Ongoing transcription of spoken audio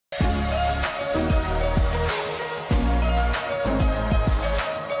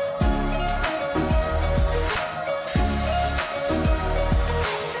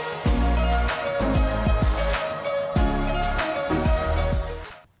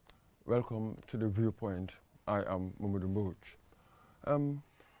Welcome to the Viewpoint. I am Mamadou Mbodj.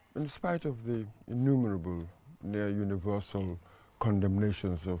 In spite of the innumerable, near-universal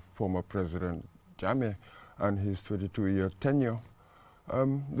condemnations of former President Jammeh and his 22-year tenure,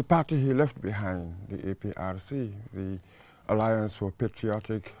 the party he left behind, the APRC, the Alliance for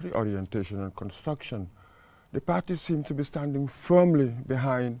Patriotic Reorientation and Construction, the party seemed to be standing firmly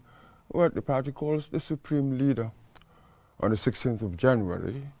behind what the party calls the supreme leader. On the 16th of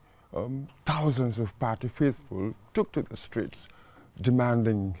January, thousands of party faithful took to the streets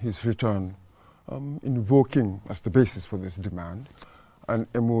demanding his return, invoking as the basis for this demand an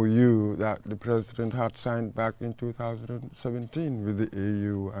MOU that the president had signed back in 2017 with the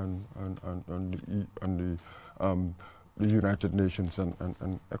AU and the United Nations and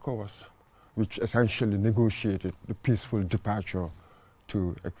ECOWAS, which essentially negotiated the peaceful departure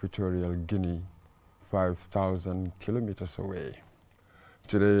to Equatorial Guinea, 5,000 kilometers away.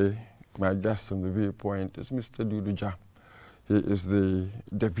 Today, my guest on the Viewpoint is Mr. Dudu Jah. He is the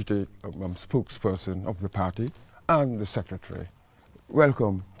deputy spokesperson of the party and the secretary.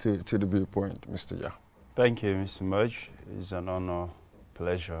 Welcome to the Viewpoint, Mr. Jah. Thank you, Mr. Mbodj. It's an honor,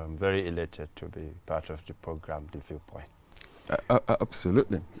 pleasure. I'm very elated to be part of the program, The Viewpoint.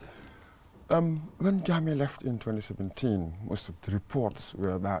 Absolutely. When Jammeh left in 2017, most of the reports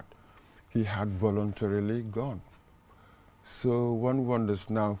were that he had voluntarily gone. So one wonders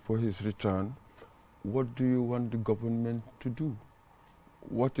now, for his return, what do you want the government to do?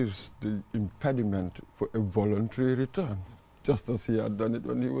 What is the impediment for a voluntary return, just as he had done it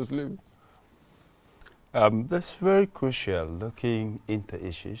when he was living? That's very crucial, looking into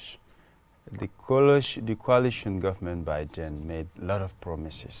issues. The coalition government by then made a lot of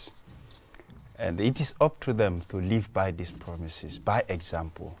promises. And it is up to them to live by these promises, by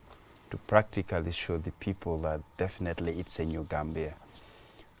example, to practically show the people that definitely it's a new Gambia.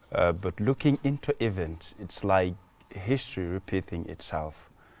 But looking into events, it's like history repeating itself.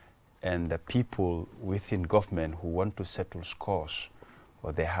 And the people within government who want to settle scores,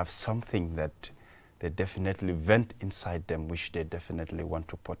 or they have something that they definitely vent inside them, which they definitely want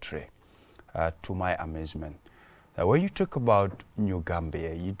to portray, to my amazement. Now, when you talk about New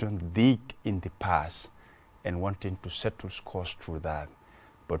Gambia, you don't dig in the past and wanting to settle scores through that.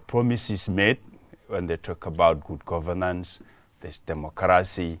 But promises made when they talk about good governance, there's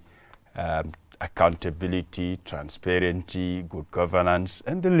democracy, accountability, transparency, good governance,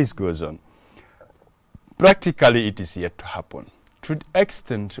 and the list goes on. Practically, it is yet to happen. To the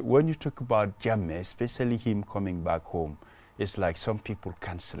extent, when you talk about Jammeh, especially him coming back home, it's like some people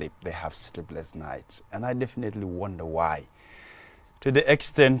can't sleep. They have sleepless nights. And I definitely wonder why. To the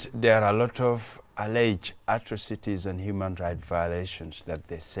extent there are a lot of alleged atrocities and human rights violations that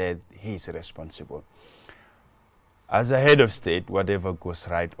they said he is responsible. As a head of state, whatever goes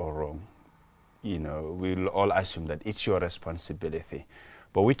right or wrong, you know, we'll all assume that it's your responsibility.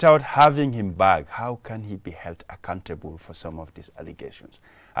 But without having him back, how can he be held accountable for some of these allegations?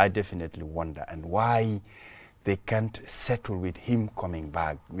 I definitely wonder, and why they can't settle with him coming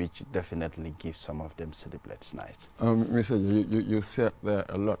back, which definitely gives some of them sleepless nights. Mr. You said there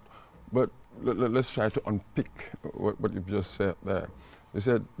a lot, but let's try to unpick what you've just said there. You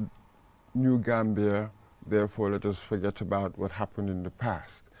said New Gambia, therefore let us forget about what happened in the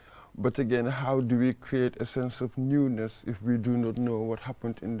past. But again, how do we create a sense of newness if we do not know what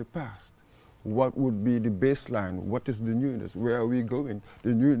happened in the past? What would be the baseline? What is the newness? Where are we going?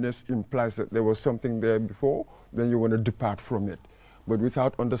 The newness implies that there was something there before, then you want to depart from it. But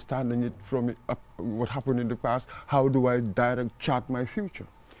without understanding it from what happened in the past, how do I chart my future?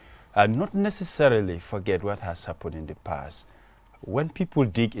 Not necessarily forget what has happened in the past. When people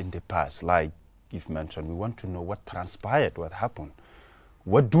dig in the past, like you've mentioned, we want to know what transpired, what happened.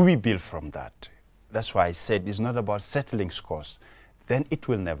 What do we build from that? That's why I said it's not about settling scores. Then it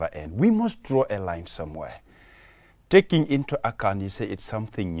will never end. We must draw a line somewhere. Taking into account, you say it's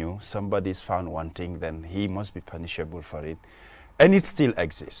something new, somebody is found wanting, then he must be punishable for it. And it still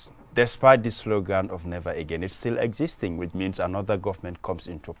exists. Despite the slogan of never again, it's still existing, which means another government comes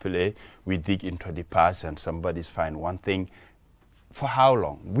into play, we dig into the past and somebody's found one thing. For how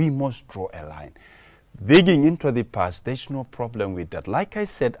long? We must draw a line. Digging into the past, there's no problem with that. Like I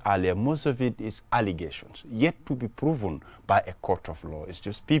said earlier, most of it is allegations, yet to be proven by a court of law. It's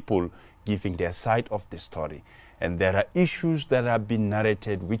just people giving their side of the story. And there are issues that have been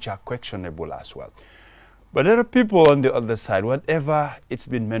narrated which are questionable as well. But there are people on the other side, whatever it's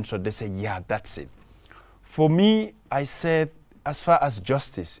been mentioned, they say, yeah, that's it. For me, I said, as far as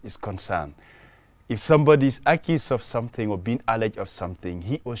justice is concerned, if somebody is accused of something or being alleged of something,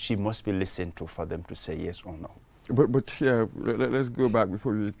 he or she must be listened to for them to say yes or no. But here, let's go back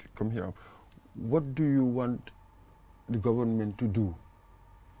before we come here. What do you want the government to do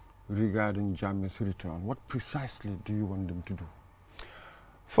regarding Jammeh's return? What precisely do you want them to do?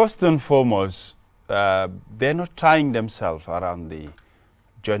 First and foremost, they're not tying themselves around the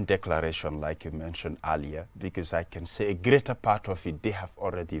joint declaration like you mentioned earlier, because I can say a greater part of it they have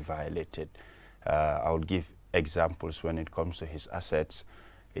already violated. I'll give examples when it comes to his assets,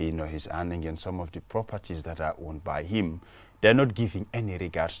 you know, his earning and some of the properties that are owned by him. They're not giving any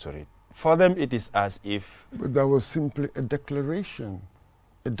regards to it. For them, it is as if... But that was simply a declaration.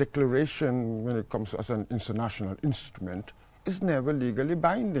 A declaration, when it comes as an international instrument, is never legally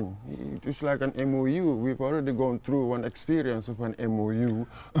binding. It's like an MOU. We've already gone through one experience of an MOU.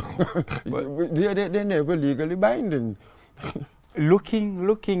 They're never legally binding.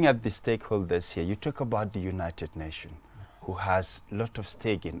 Looking at the stakeholders here, you talk about the United Nations, who has a lot of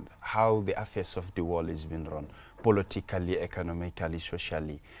stake in how the affairs of the world is being run, politically, economically,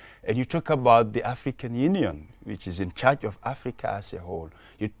 socially. And you talk about the African Union, which is in charge of Africa as a whole.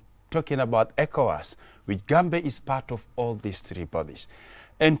 You're talking about ECOWAS, which Gambia is part of all these three bodies.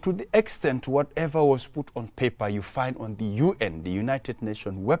 And to the extent whatever was put on paper you find on the UN, the United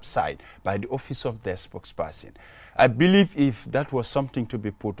Nations website by the office of their spokesperson. I believe if that was something to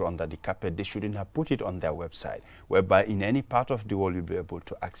be put under the carpet, they shouldn't have put it on their website, whereby in any part of the world you'll be able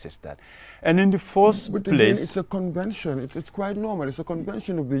to access that. And in the first but place... Again, it's a convention. It's quite normal. It's a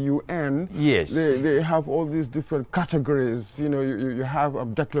convention of the UN. Yes. They have all these different categories. You know, you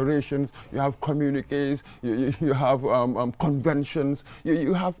have declarations, you have communiques, you have conventions,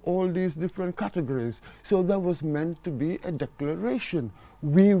 you have all these different categories. So that was meant to be a declaration.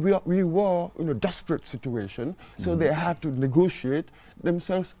 We were in a desperate situation, so they had to negotiate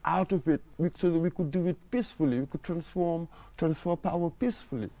themselves out of it so that we could do it peacefully. We could transfer power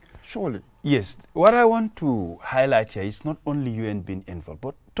peacefully, surely. Yes. What I want to highlight here is not only UN being involved,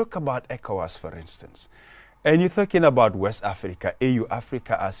 but talk about ECOWAS, for instance. And you're talking about West Africa, AU,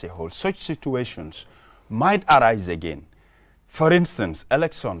 Africa as a whole. Such situations might arise again. For instance,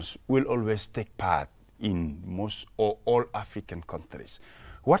 elections will always take part in most or all African countries.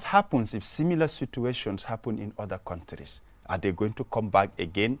 What happens if similar situations happen in other countries? Are they going to come back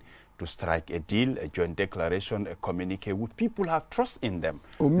again to strike a deal, a joint declaration, a communique? Would people have trust in them?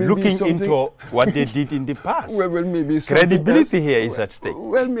 Looking into what they did in the past? Well, maybe credibility here is at stake.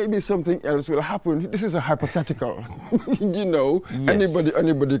 Well, maybe something else will happen. This is a hypothetical. You know, yes.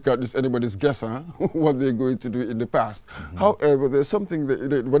 anybody's guess, huh? What they're going to do in the past. However, there's something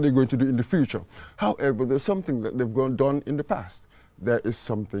what they're going to do in the future. However, there's something that they've done in the past. There is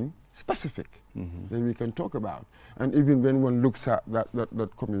something specific that we can talk about. And even when one looks at that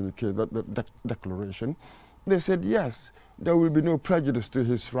communique, that declaration, they said, yes, there will be no prejudice to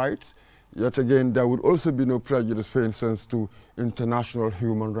his rights. Yet again, there would also be no prejudice, for instance, to international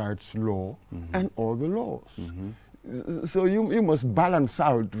human rights law and all the laws. So you must balance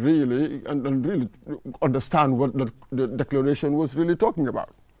out, really, and really understand what the declaration was really talking about.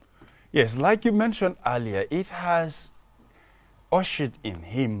 Yes, like you mentioned earlier, it has ushered in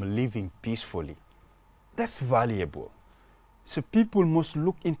him living peacefully. That's valuable. So people must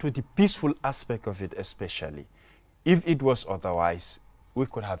look into the peaceful aspect of it especially. If it was otherwise, we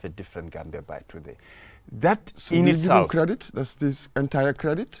could have a different Gambia by today. That so in itself... credit? That's this entire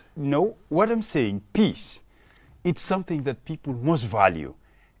credit? No, what I'm saying, peace, it's something that people must value.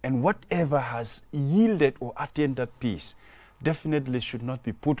 And whatever has yielded or attained that peace definitely should not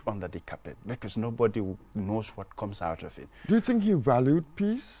be put under the carpet, because nobody knows what comes out of it. Do you think he valued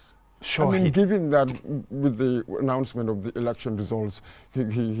peace? Sure. I mean, given that with the announcement of the election results,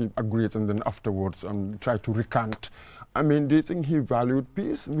 he agreed and then afterwards tried to recant. I mean, do you think he valued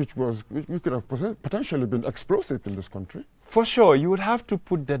peace, which could have potentially been explosive in this country? For sure. You would have to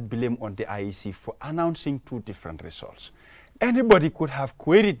put that blame on the IEC for announcing two different results. Anybody could have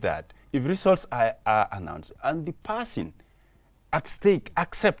queried that if results are announced and the person at stake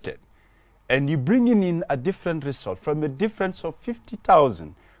accepted, and you bringing in a different result from a difference of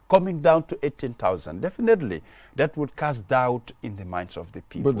 50,000 coming down to 18,000, definitely that would cast doubt in the minds of the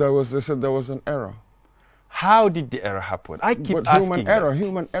people. But they said there was an error. How did the error happen? I keep asking.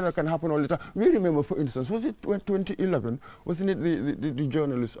 Human error can happen all the time. We remember, for instance, was it 2011? Wasn't it the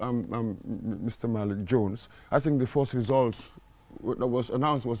journalist, Mr. Malik Jones? I think the first result that was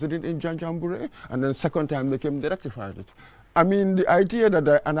announced, was it in Janjambure? And then second time they came, they rectified it. I mean, the idea that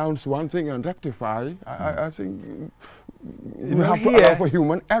they announce one thing and rectify, I think we have to allow for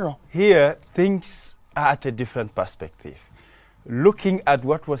human error. Here, things are at a different perspective. Looking at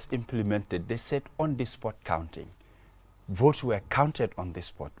what was implemented, they said on-the-spot counting. votes were counted on the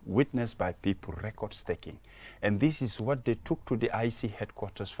spot, witnessed by people, records taking. And this is what they took to the IEC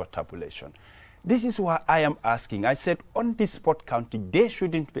headquarters for tabulation. This is why I am asking. I said on this spot counting, there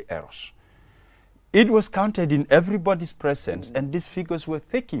shouldn't be errors. It was counted in everybody's presence, and these figures were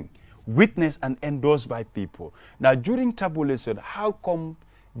taken, witnessed and endorsed by people. Now, during tabulation, how come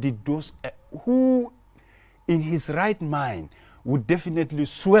did those, who in his right mind would definitely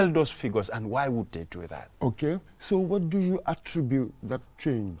swell those figures, and why would they do that? Okay, so what do you attribute that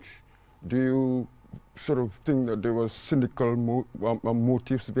change? Do you sort of think that there was cynical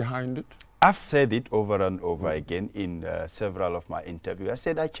motives behind it? I've said it over and over again in several of my interviews. I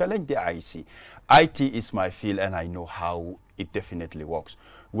said I challenge the IEC. IT is my field and I know how it definitely works.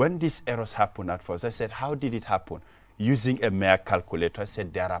 When these errors happen at first, I said, how did it happen? Using a mere calculator, I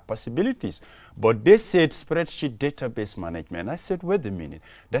said there are possibilities. But they said spreadsheet database management. I said, wait a minute.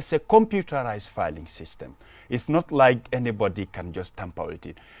 That's a computerized filing system. It's not like anybody can just tamper with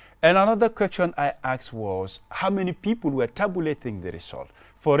it. And another question I asked was, how many people were tabulating the result?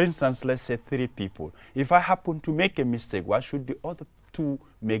 For instance, let's say 3 people. If I happen to make a mistake, why should the other 2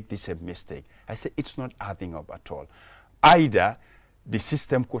 make the same mistake? I said, it's not adding up at all. Either the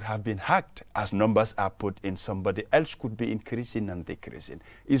system could have been hacked as numbers are put in, somebody else could be increasing and decreasing.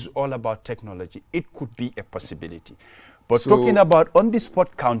 It's all about technology. It could be a possibility. But so talking about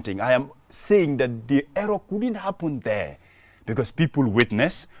on-the-spot counting, I am saying that the error couldn't happen there, because people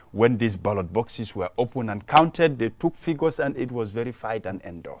witnessed when these ballot boxes were opened and counted, they took figures and it was verified and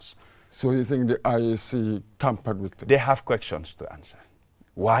endorsed. So you think the IEC tampered with it? They have questions to answer.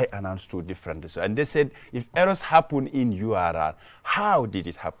 Why announce 2 different results? And they said, if errors happen in URR, how did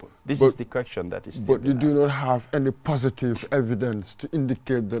it happen? This is the question that is still. But you do not have any positive evidence to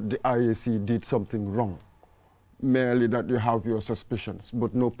indicate that the IEC did something wrong. Merely that you have your suspicions,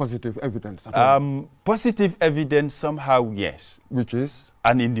 but no positive evidence at all. Positive evidence somehow, yes. Which is?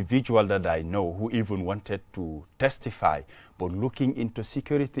 An individual that I know who even wanted to testify, but looking into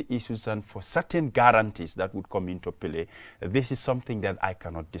security issues and for certain guarantees that would come into play, this is something that I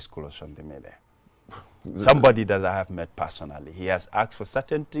cannot disclose on the media. Somebody that I have met personally. He has asked for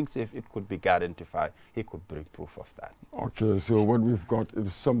certain things. If it could be guaranteed, he could bring proof of that. Okay, so what we've got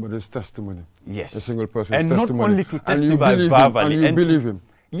is somebody's testimony. Yes. A single person's testimony. And not only to testify verbally. And you believe him?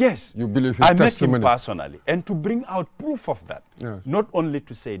 Yes. You believe his testimony? I met him personally. And to bring out proof of that. Yes. Not only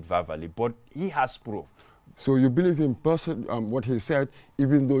to say it verbally, but he has proof. So you believe him what he said,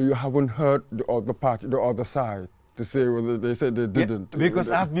 even though you haven't heard the other party, the other side, to say whether they said they didn't? Yeah,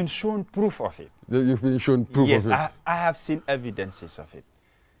 because I've been shown proof of it. You've been shown proof of it? Yes, I have seen evidences of it.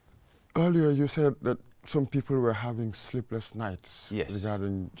 Earlier you said that some people were having sleepless nights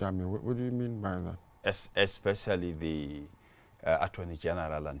regarding jamming. What do you mean by that? Especially the Attorney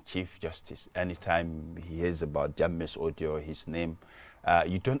General and Chief Justice. Anytime he hears about Jammeh's audio, his name,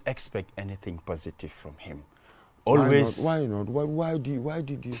 you don't expect anything positive from him. Always. Why not? Why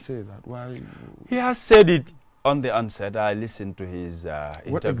did you say that? Why? He has said it on the onset. I listened to his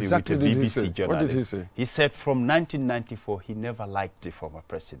interview exactly with a BBC journalist. What did he say? He said from 1994 he never liked the former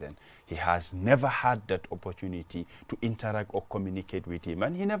president. He has never had that opportunity to interact or communicate with him,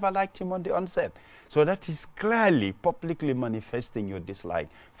 and he never liked him on the onset. So that is clearly publicly manifesting your dislike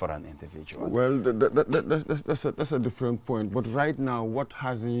for an individual. Well, that's a different point. But right now, what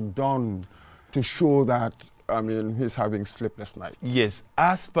has he done to show that, I mean, he's having sleepless nights? Yes,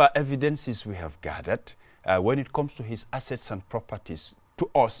 as per evidences we have gathered, when it comes to his assets and properties, to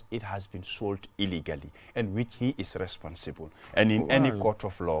us it has been sold illegally, and which he is responsible. And in any court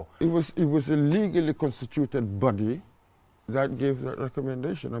of law, it was a legally constituted body that gave that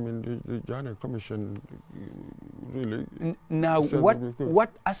recommendation. I mean, the Janeh Commission really. Now, what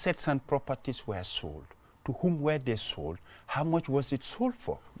assets and properties were sold? To whom were they sold? How much was it sold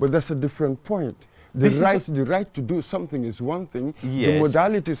for? But that's a different point. The right to do something is one thing. Yes. The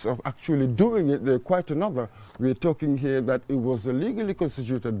modalities of actually doing it, they're quite another. We're talking here that it was a legally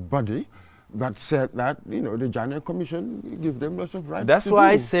constituted body that said that, you know, the Janeh Commission give them lots of rights. That's why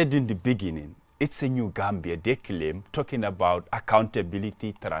I said in the beginning, it's a new Gambia, they claim, talking about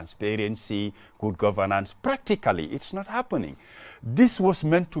accountability, transparency, good governance. Practically, it's not happening. This was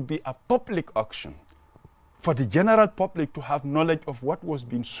meant to be a public auction for the general public to have knowledge of what was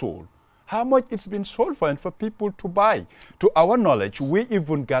being sold, how much it's been sold for, and for people to buy. To our knowledge, we're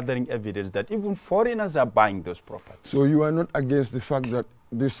even gathering evidence that even foreigners are buying those properties. So you are not against the fact that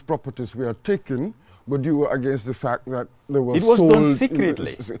these properties were taken, but you were against the fact that they were sold. It was done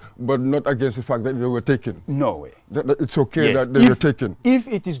secretly. But not against the fact that they were taken. No way. That it's okay that they were taken. If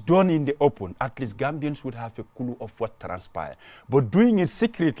it is done in the open, at least Gambians would have a clue of what transpired. But doing it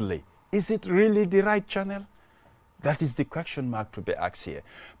secretly, is it really the right channel? That is the question mark to be asked here.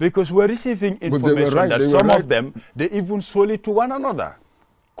 Because we're receiving information right, that some of them, they even sold it to one another.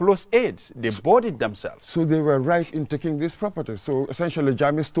 Close aides, they bought it themselves. So they were right in taking these properties. So essentially,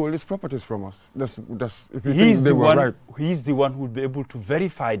 Jammeh stole these properties from us. That's if you think they were right. He's the one who will be able to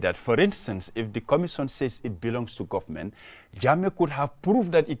verify that. For instance, if the commission says it belongs to government, Jammeh could have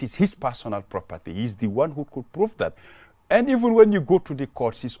proved that it is his personal property. He's the one who could prove that. And even when you go to the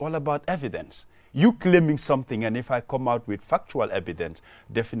courts, it's all about evidence. You claiming something, and if I come out with factual evidence,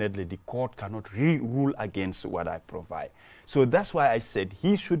 definitely the court cannot rule against what I provide. So that's why I said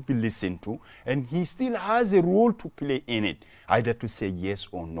he should be listened to, and he still has a role to play in it, either to say yes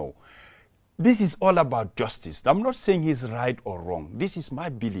or no. This is all about justice. I'm not saying he's right or wrong. This is my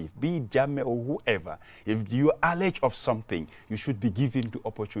belief, be it Jammeh or whoever. If you allege of something, you should be given the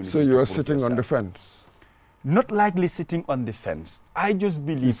opportunity. So you are sitting on the fence? Not likely sitting on the fence. I just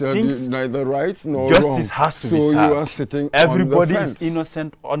believe things neither right nor justice wrong. has to be served. So you are sitting Everybody on the fence. is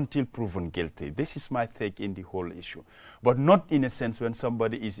innocent until proven guilty. This is my take in the whole issue. But not in a sense when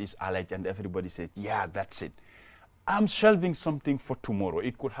somebody is alleged and everybody says, yeah, that's it. I'm shelving something for tomorrow.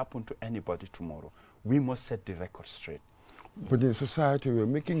 It could happen to anybody tomorrow. We must set the record straight. But in society, we're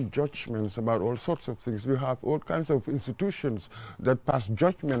making judgments about all sorts of things. We have all kinds of institutions that pass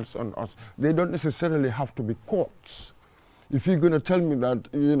judgments on us. They don't necessarily have to be courts. If you're going to tell me that,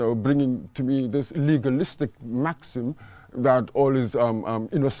 you know, bringing to me this legalistic maxim that all is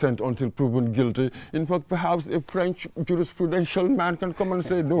innocent until proven guilty, in fact, perhaps a French jurisprudential man can come and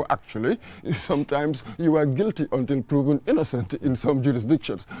say, no, actually, sometimes you are guilty until proven innocent in some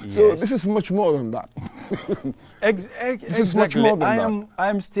jurisdictions. Yes. So this is much more than that. This is much more than that. I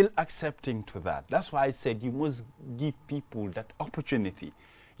am still accepting to that. That's why I said you must give people that opportunity,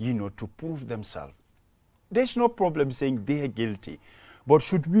 you know, to prove themselves. There's no problem saying they are guilty. But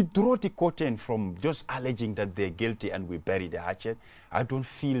should we draw the curtain from just alleging that they're guilty and we bury the hatchet? I don't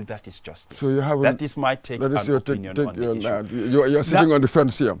feel that is justice. So you haven't, that is my take and opinion on the issue. You're sitting now, on the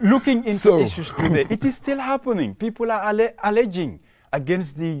fence here. Looking into issues today, it is still happening. People are alleging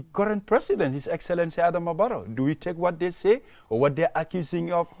against the current president, His Excellency Adama Barrow. Do we take what they say or what they're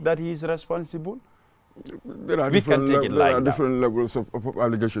accusing of that he is responsible? There are different levels of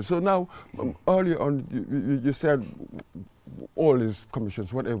allegations. So now, earlier on, you said all these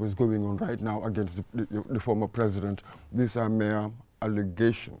commissions, whatever is going on right now against the former president, these are mere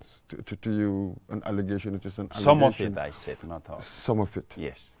allegations. To you, an allegation is just an allegation. Some of it, I said, not all. Some of it?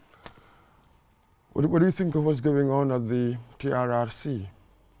 Yes. What do you think of what's going on at the TRRC?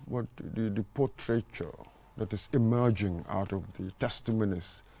 What the portraiture that is emerging out of the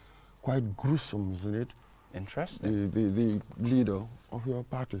testimonies? Quite gruesome, isn't it? Interesting. The leader of your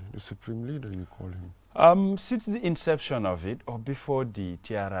party, the supreme leader, you call him. Since the inception of it, or before the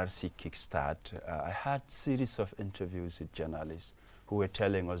TRRC kickstart, I had a series of interviews with journalists who were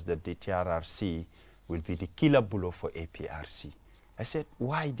telling us that the TRRC will be the killer blow for APRC. I said,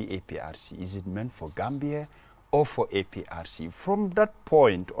 why the APRC? Is it meant for Gambia or for APRC? From that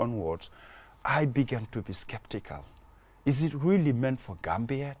point onwards, I began to be skeptical. Is it really meant for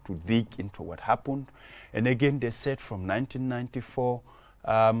Gambia to dig into what happened? And again, they said from 1994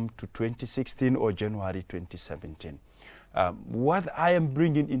 to 2016 or January 2017. What I am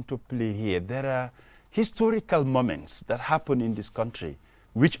bringing into play here, there are historical moments that happen in this country,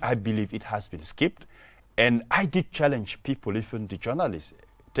 which I believe it has been skipped. And I did challenge people, even the journalists.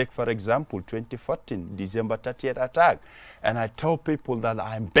 Take, for example, 2014, December 30th attack. And I told people that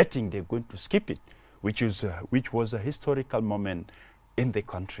I'm betting they're going to skip it, which was a historical moment in the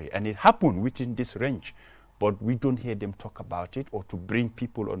country. And it happened within this range. But we don't hear them talk about it or to bring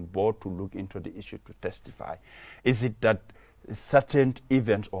people on board to look into the issue to testify. Is it that certain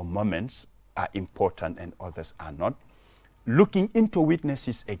events or moments are important and others are not? Looking into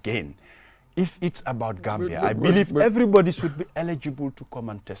witnesses again, if it's about Gambia, I believe everybody should be eligible to come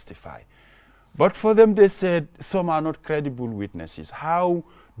and testify. But for them, they said some are not credible witnesses. How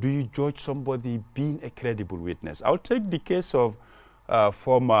do you judge somebody being a credible witness? I'll take the case of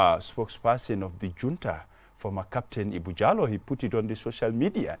former spokesperson of the junta, former Captain Ibu Jallow. He put it on the social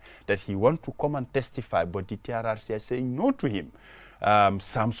media that he wants to come and testify, but the TRRC are saying no to him.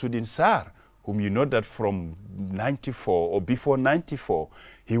 Samsudin Sarr, whom you know that from 94 or before 94,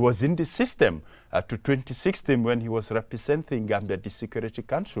 he was in the system to 2016 when he was representing Gambia at the Security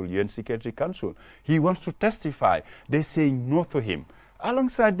Council, UN Security Council. He wants to testify. They're saying no to him.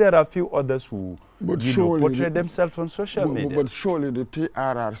 Alongside there are a few others who portray themselves on social media. But surely the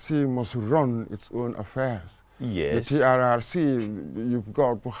TRRC must run its own affairs. Yes. The TRRC, you've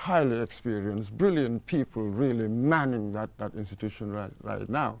got highly experienced, brilliant people really manning that institution right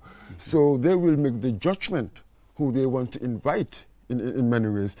now. So they will make the judgment who they want to invite in many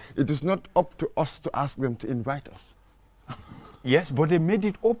ways. It is not up to us to ask them to invite us. Yes, but they made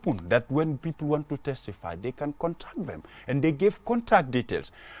it open that when people want to testify, they can contact them. And they gave contact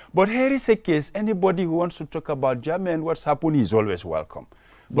details. But here is a case, anybody who wants to talk about Jammeh and what's happened is always welcome.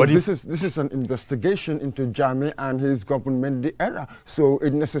 But this is an investigation into Jammeh and his government, the era. So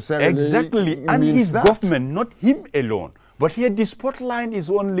it necessarily exactly, and means his that. government, not him alone. But here the spotlight is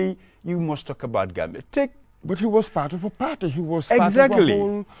only, you must talk about Jammeh. But he was part of a party. He was part exactly. of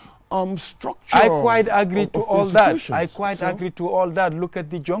a whole structure. I quite agree to all that. I quite so agree to all that. Look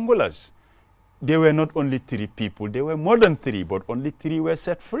at the junglers. They were not only 3 people, they were more than 3, but only 3 were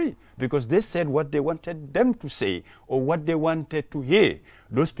set free because they said what they wanted them to say or what they wanted to hear.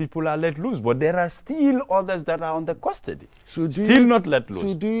 Those people are let loose, but there are still others that are under custody, still not let loose.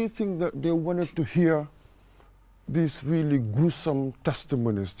 So do you think that they wanted to hear these really gruesome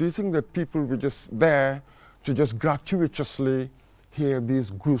testimonies? Do you think that people were just there to just gratuitously hear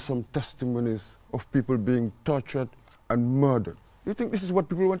these gruesome testimonies of people being tortured and murdered? Do you think this is what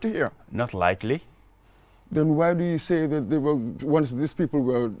people want to hear? Not likely. Then why do you say that they were, once these people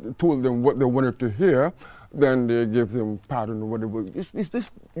were told them what they wanted to hear, then they gave them pardon or whatever? Is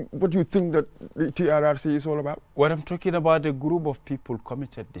this what you think that the TRRC is all about? What I'm talking about, a group of people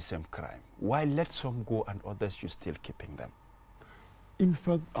committed the same crime. Why let some go and others you're still keeping them? In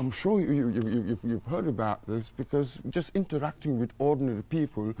fact, I'm sure you've heard about this because just interacting with ordinary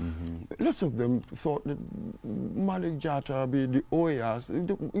people, lots of them thought that Malik Jatta, the Oyas,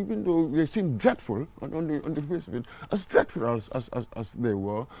 even though they seem dreadful on the face of it, as dreadful as they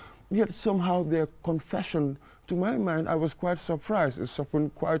were, yet somehow their confession, to my mind, I was quite surprised. It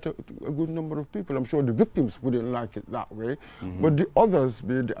softened quite a good number of people. I'm sure the victims wouldn't like it that way, but the others,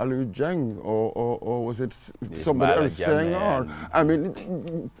 be it Ali Jeng or was it somebody else saying on? I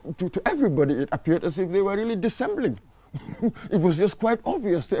mean, to everybody, it appeared as if they were really dissembling. It was just quite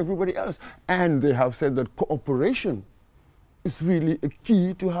obvious to everybody else. And they have said that cooperation is really a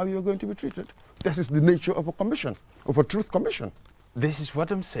key to how you're going to be treated. This is the nature of a commission, of a truth commission. This is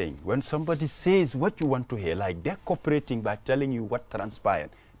what I'm saying. When somebody says what you want to hear, like they're cooperating by telling you what transpired,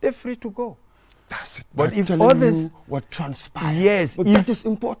 they're free to go. That's it. But if others, what transpired. Yes. But that is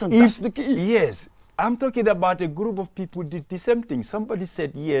important. That's the key. Yes. I'm talking about a group of people did the same thing. Somebody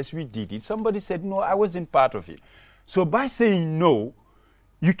said, yes, we did it. Somebody said, no, I wasn't part of it. So by saying no,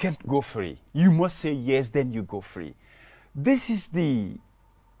 you can't go free. You must say yes, then you go free. This is the,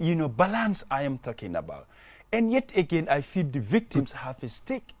 balance I am talking about. And yet again, I feel the victims have a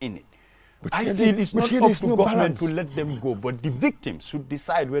stake in it. I feel it's not up to government to let them go, but the victims should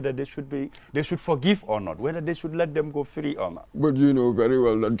decide whether they should forgive or not, whether they should let them go free or not. But you know very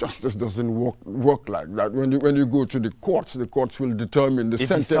well that justice doesn't work like that. When you go to the courts will determine the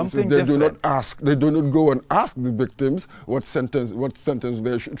sentence. They do not go and ask the victims what sentence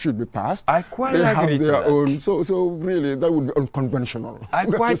they should be passed. I quite agree to that. They have their own. So really, that would be unconventional. I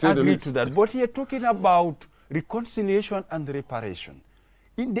quite agree to that. But here talking about reconciliation and reparation.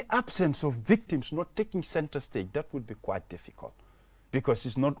 In the absence of victims not taking center stage, that would be quite difficult because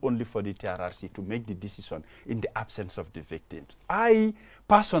it's not only for the TRRC to make the decision in the absence of the victims.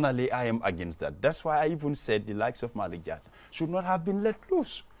 Personally, I am against that. That's why I even said the likes of Malik Jatta should not have been let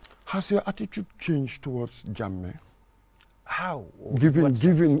loose. Has your attitude changed towards Jammeh? How?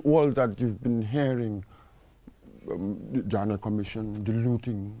 Given all that you've been hearing, the Jammeh Commission, the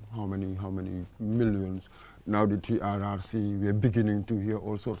looting, how many millions? Now the TRRC, we're beginning to hear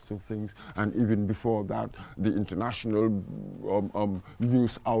all sorts of things. And even before that, the international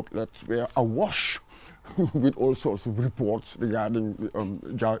news outlets were awash with all sorts of reports regarding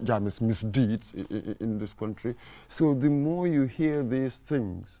Jammeh's misdeeds in this country. So the more you hear these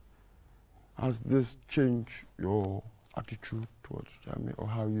things, has this changed your attitude towards Jammeh or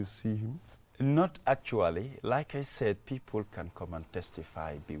how you see him? Not actually. Like I said, people can come and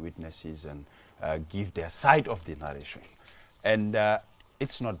testify, be witnesses, and give their side of the narration. And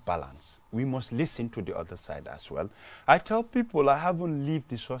it's not balanced. We must listen to the other side as well. I tell people I haven't lived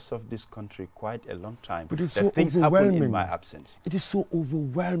the source of this country quite a long time. But it's that so things happen in my absence. It is so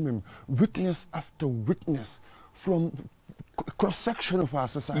overwhelming. Witness after witness from cross-section of our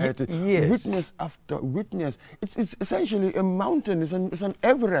society. Yes. Witness after witness. It's essentially a mountain. It's an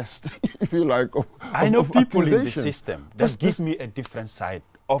Everest, if you like. I know people in the system that give me a different side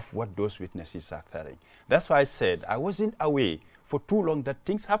of what those witnesses are telling. That's why I said I wasn't away for too long that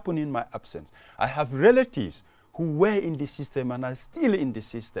things happen in my absence. I have relatives who were in the system and are still in the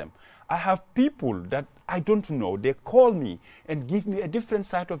system. I have people that I don't know. They call me and give me a different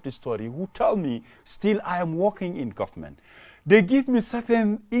side of the story who tell me still I am working in government. They give me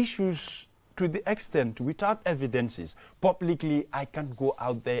certain issues to the extent, without evidences, publicly, I can't go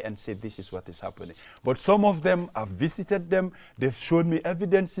out there and say this is what is happening. But some of them, I've visited them, they've shown me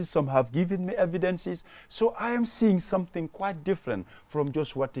evidences, some have given me evidences. So I am seeing something quite different from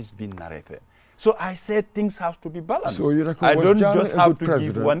just what is being narrated. So I said things have to be balanced. So you reckon I don't just have to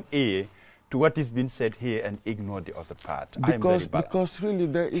president? give one ear to what is being said here and ignore the other part. Because really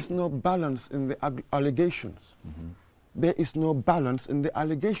there is no balance in the allegations. There is no balance in the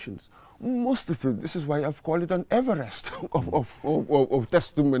allegations. Most of it, this is why I've called it an Everest of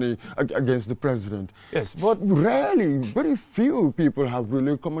testimony against the president. Yes. But rarely, very few people have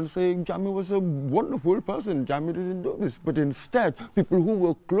really come and say, Jammeh was a wonderful person, Jammeh didn't do this. But instead, people who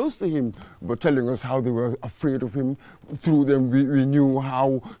were close to him were telling us how they were afraid of him. Through them, we knew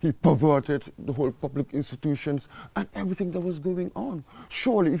how he perverted the whole public institutions and everything that was going on.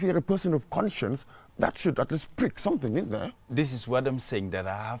 Surely, if you're a person of conscience, that should at least prick something in there. This is what I'm saying, that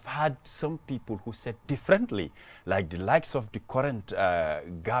I have had some people who said differently, like the likes of the current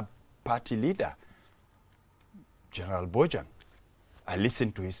GAB party leader, General Bojang. I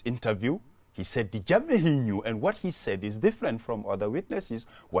listened to his interview. He said the Jammeh he knew, and what he said is different from other witnesses,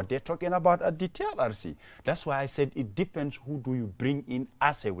 what they're talking about at the TRRC. That's why I said it depends who do you bring in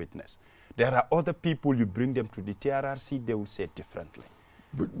as a witness. There are other people, you bring them to the TRRC, they will say it differently.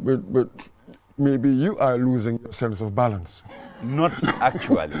 But maybe you are losing your sense of balance. Not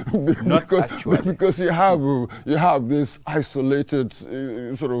actually. Not actually. Because you have this isolated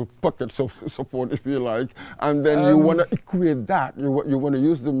sort of pockets of support, if you like, and then you want to equate that. You want to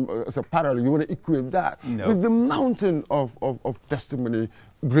use them as a parallel. You want to equate that with the mountain of testimony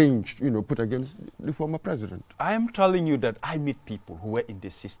ranged, put against the former president. I am telling you that I meet people who were in the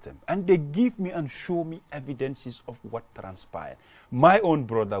system, and they give me and show me evidences of what transpired. My own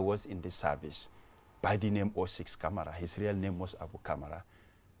brother was in the service by the name 06 Kamara. His real name was Abu Kamara.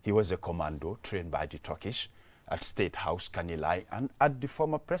 He was a commando trained by the Turkish at State House, Kanilai, and at the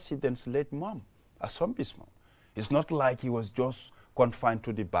former president's late mom, Asombi's mom. It's not like he was just confined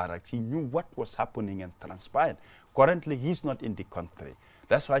to the barracks. He knew what was happening and transpired. Currently, he's not in the country.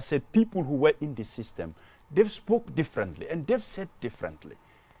 That's why I said people who were in the system, they've spoke differently and they've said differently.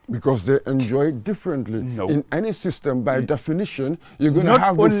 Because they enjoy it differently. No. In any system, by definition, you're going to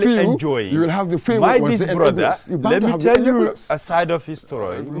have the few. Enjoying. You will have the few. My this brother, let me tell you a side of his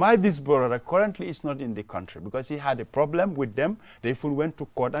story. My this brother currently is not in the country because he had a problem with them. They full went to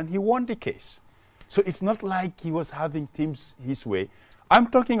court and he won the case. So it's not like he was having things his way. I'm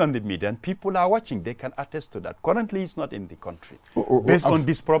talking on the media and people are watching. They can attest to that. Currently, he's not in the country based on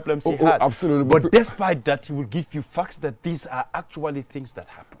these problems he had. Absolutely. But despite that, he will give you facts that these are actually things that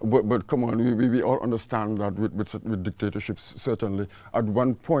happen. But come on, we all understand that with dictatorships, certainly. At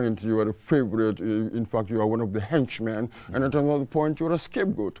one point, you are a favorite. In fact, you are one of the henchmen. And at another point, you are a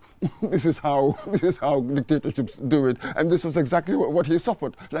scapegoat. This is how dictatorships do it. And this was exactly what he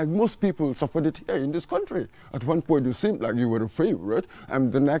suffered. Like most people suffered it here in this country. At one point, you seemed like you were a favorite.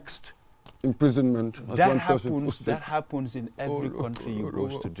 And the next imprisonment as one person posted. That happens in every country you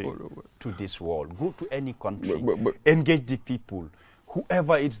go to this world. Go to any country, engage the people.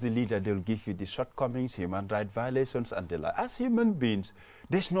 Whoever is the leader, they'll give you the shortcomings, human rights violations, and the like. As human beings,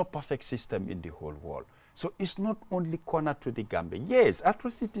 there's no perfect system in the whole world. So it's not only cornered to the Gambia. Yes,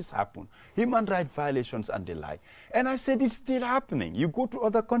 atrocities happen, human rights violations, and the like. And I said it's still happening. You go to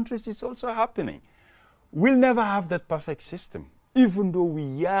other countries, it's also happening. We'll never have that perfect system. Even though we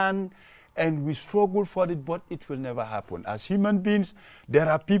yearn and we struggle for it, but it will never happen. As human beings, there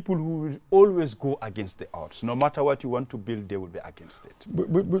are people who will always go against the odds. No matter what you want to build, they will be against it.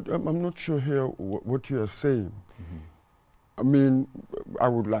 But I'm not sure here what you are saying. I mean, I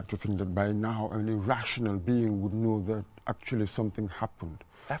would like to think that by now any rational being would know that actually something happened.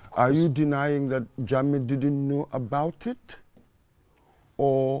 Are you denying that Jammeh didn't know about it?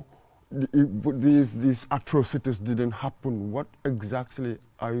 Or these atrocities didn't happen? What exactly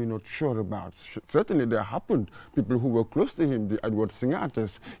are you not sure about? Certainly they happened. People who were close to him, the Edward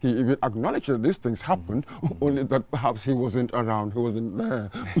Singatas, he even acknowledged that these things happened, only that perhaps he wasn't around, he wasn't there.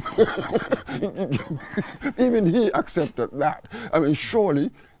 Even he accepted that. I mean,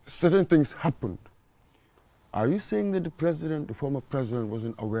 surely certain things happened. Are you saying that the former president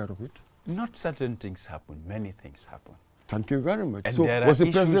wasn't aware of it? Not certain things happen, many things happen. Thank you very much. And so was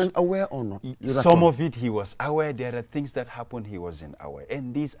the president aware or not? Some of it he was aware. There are things that happened he wasn't aware.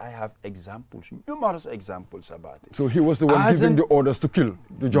 And these I have examples, numerous examples about it. So he was the one giving the orders to kill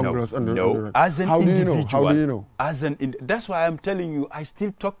the junglers? No, as an How individual. Do you know? How do you know? That's why I'm telling you, I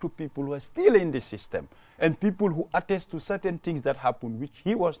still talk to people who are still in the system and people who attest to certain things that happened which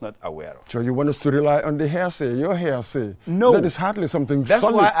he was not aware of. So you want us to rely on the hearsay, your hearsay? No. That is hardly something That's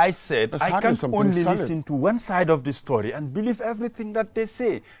solid. why I said That's I can't only solid. listen to one side of the story and believe everything that they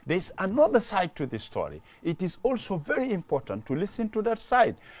say. There's another side to the story. It is also very important to listen to that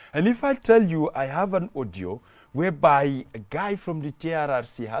side. And if I tell you I have an audio whereby a guy from the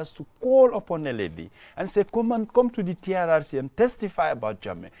TRRC has to call upon a lady and say, come to the TRRC and testify about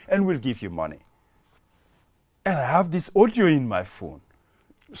Jammeh and we'll give you money. And I have this audio in my phone.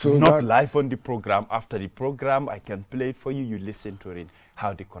 So not live on the program. After the program, I can play it for you. You listen to it,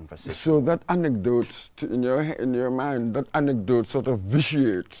 how the conversation. So that anecdote, in your mind, that anecdote sort of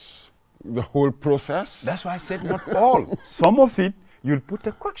vitiates the whole process? That's why I said not all. Some of it, you'll put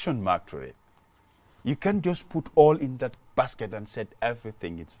a question mark to it. You can't just put all in that basket and said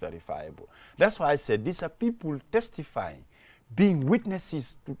everything is verifiable. That's why I said these are people testifying, being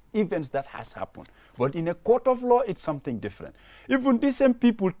witnesses to events that has happened. But in a court of law, it's something different. Even these same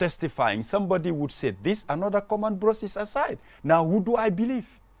people testifying, somebody would say this, another command brushes aside. Now, who do I believe?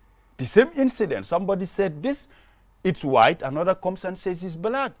 The same incident, somebody said this, it's white, another comes and says it's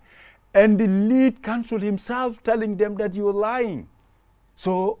black. And the lead counsel himself telling them that you're lying.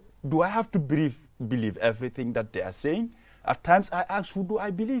 So, do I have to believe everything that they are saying? At times, I ask, who do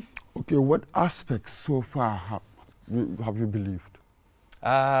I believe? Okay, what aspects so far have you believed?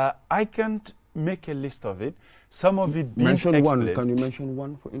 I can't make a list of it. Some of it being Mention explained. one. Can you mention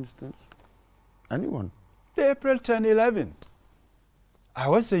one, for instance? Anyone? The April 10, 11. I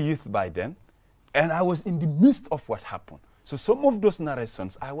was a youth by then, and I was in the midst of what happened. So some of those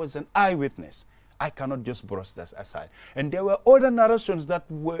narrations, I was an eyewitness. I cannot just brush that aside. And there were other narrations that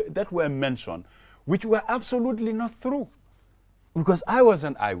were mentioned, which were absolutely not true, because I was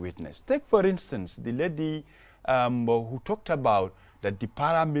an eyewitness. Take, for instance, the lady who talked about that the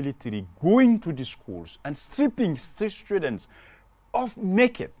paramilitary going to the schools and stripping students off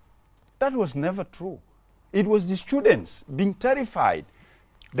naked. That was never true. It was the students being terrified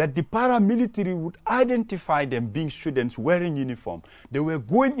that the paramilitary would identify them being students wearing uniform. They were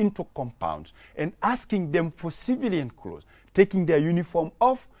going into compounds and asking them for civilian clothes, taking their uniform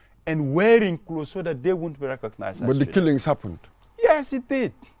off and wearing clothes so that they wouldn't be recognized as But the students. killings happened? Yes, it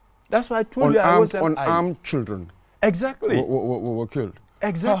did. That's why I told you I was an unarmed children? Exactly. Were killed?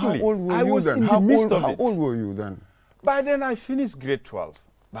 Exactly. How old were I you was then? in the midst of it. How old were you then? By then I finished grade 12.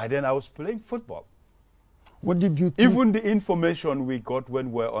 By then I was playing football. What did you think? Even the information we got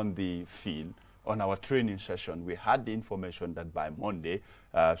when we were on the field, on our training session, we had the information that by Monday,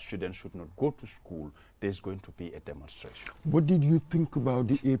 students should not go to school. There's going to be a demonstration. What did you think about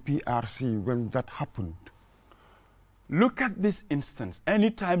the APRC when that happened? Look at this instance.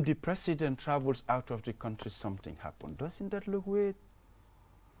 Anytime the president travels out of the country, something happens. Doesn't that look weird?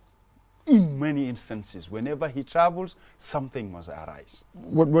 In many instances, whenever he travels, something must arise.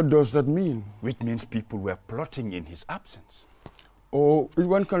 What does that mean? Which means people were plotting in his absence. Or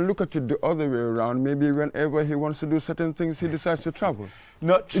one can look at it the other way around. Maybe whenever he wants to do certain things, he decides to travel.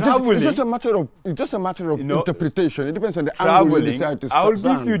 Not traveling. It's just a matter of interpretation. It depends on the angle Traveling, you decide to I will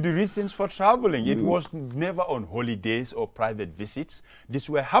stand. give you the reasons for traveling. It was never on holidays or private visits. These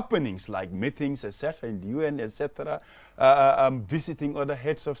were happenings like meetings, etc., in the UN, etc., visiting other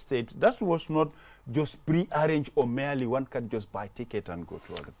heads of state. That was not just pre-arranged or merely one can just buy ticket and go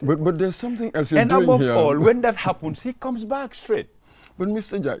to other things. But there's something else you're and doing above here. all, when that happens, he comes back straight. But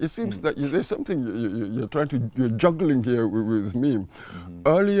Mr. Jai, it seems that there's something you're juggling here with me.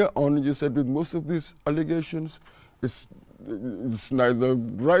 Earlier on, you said with most of these allegations, it's neither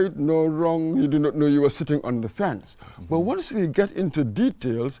right nor wrong. You do not know you were sitting on the fence. But once we get into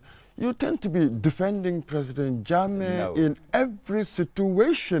details, you tend to be defending President Jammeh in every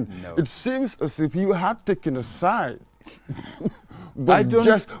situation. It seems as if you had taken a side. But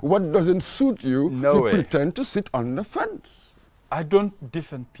just what doesn't suit you, you pretend to sit on the fence. I don't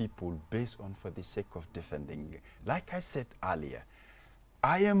defend people based on for the sake of defending. Like I said earlier,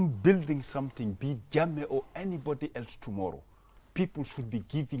 I am building something, be it Jammeh or anybody else tomorrow. People should be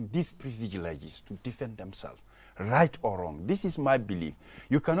given these privileges to defend themselves, right or wrong. This is my belief.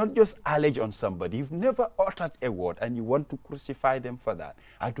 You cannot just allege on somebody. You've never uttered a word and you want to crucify them for that.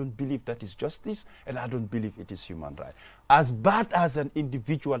 I don't believe that is justice and I don't believe it is human right. As bad as an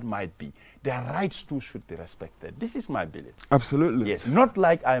individual might be, their rights too should be respected. This is my belief. Absolutely. Yes, not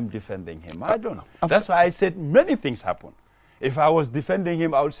like I am defending him. I don't. That's why I said many things happen. If I was defending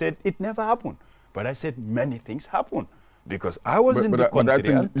him, I would say it never happened. But I said many things happened. Because I was in the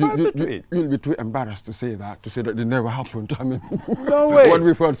country and private to it. You'll be too embarrassed to say that it never happened. I mean, no way. What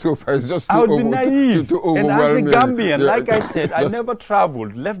we've heard so far is just too I would be naive. To and as a Gambian, yeah. like I said, I never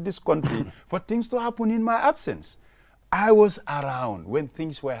traveled, left this country for things to happen in my absence. I was around when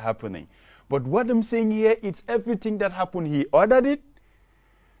things were happening. But what I'm saying here, it's everything that happened. He ordered it.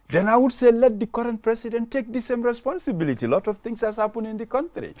 Then I would say let the current president take the same responsibility. A lot of things has happened in the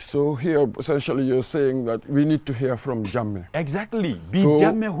country. So here, essentially, you're saying that we need to hear from Jammeh. Exactly. Be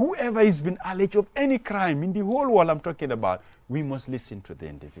Jammeh, whoever has been alleged of any crime in the whole world I'm talking about, we must listen to the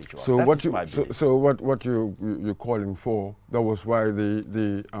individual. So what you're calling for, that was why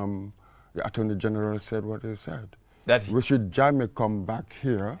the Attorney General said what he said. That should Jammeh come back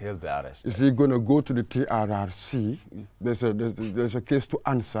here? He'll be arrested. Is he going to go to the TRRC? There's a case to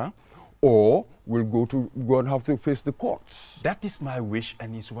answer, or will go and have to face the courts? That is my wish,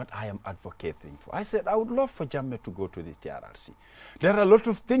 and is what I am advocating for. I said I would love for Jammeh to go to the TRRC. There are a lot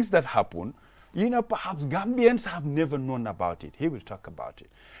of things that happen. You know, perhaps Gambians have never known about it. He will talk about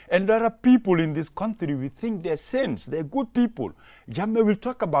it. And there are people in this country, we think they're saints, they're good people. Jammeh will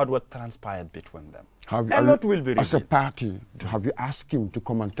talk about what transpired between them. A lot will be revealed. As a party, have you asked him to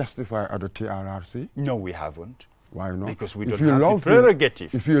come and testify at the TRRC? No, we haven't. Why not? Because we don't have the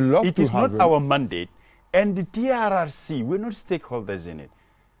prerogative. If you love it is not our mandate. And the TRRC, we're not stakeholders in it.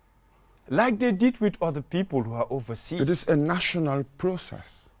 Like they did with other people who are overseas. It is a national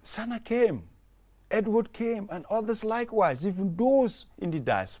process. Sana came. Edward came, and others likewise, even those in the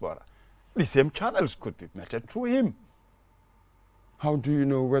diaspora. The same channels could be met through him. How do you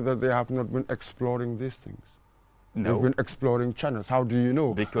know whether they have not been exploring these things? No. They've been exploring channels. How do you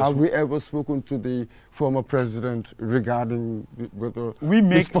know? Because have we ever spoken to the former president regarding whether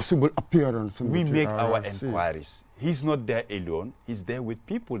this possible appearance in the TRRC? We make our inquiries. He's not there alone. He's there with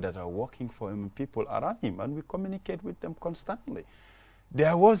people that are working for him and people around him, and we communicate with them constantly.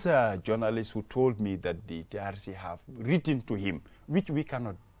 There was a journalist who told me that the TRC have written to him, which we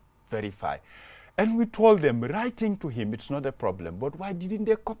cannot verify. And we told them, writing to him, it's not a problem, but why didn't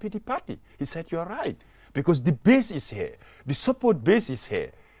they copy the party? He said, you're right, because the base is here. The support base is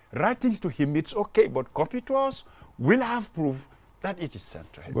here. Writing to him, it's okay, but copy to us, we'll have proof that it is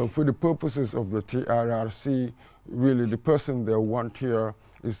sent to him. Well, for the purposes of the TRRC, really the person they want here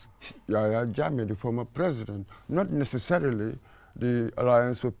is Yahya Jammeh, the former president, not necessarily the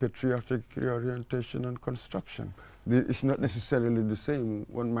Alliance for Patriotic Reorientation and Construction. It's not necessarily the same.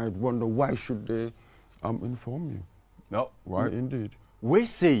 One might wonder, why should they inform you? No. Why indeed? We're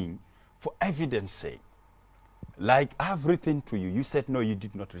saying, for evidence sake, like I've written to you, you said, no, you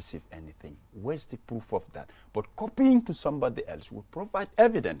did not receive anything. Where's the proof of that? But copying to somebody else would provide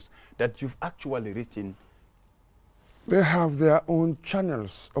evidence that you've actually written. They have their own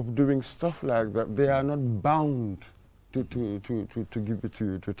channels of doing stuff like that. They are not bound to give it to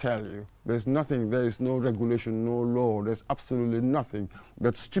you, to tell you. There's nothing, there is no regulation, no law, there's absolutely nothing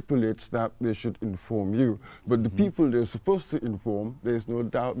that stipulates that they should inform you. But the people they're supposed to inform, there's no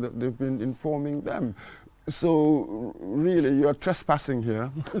doubt that they've been informing them. So, really, you're trespassing here.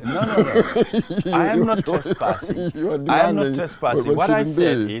 No. I am not trespassing. I am not trespassing. What I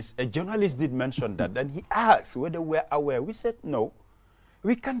said is, a journalist did mention that, and he asked whether we're aware. We said, no,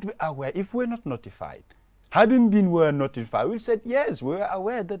 we can't be aware if we're not notified. Hadn't been were notified, we said yes, we were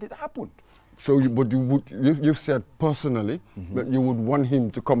aware that it happened. So, but you've said personally that you would want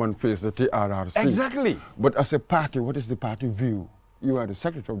him to come and face the TRRC. Exactly. But as a party, what is the party view? You are the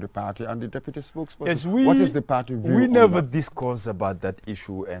secretary of the party and the deputy spokesperson. Yes, what is the party view? We never discussed about that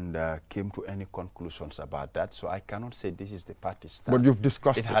issue and came to any conclusions about that. So I cannot say this is the party stand. But you've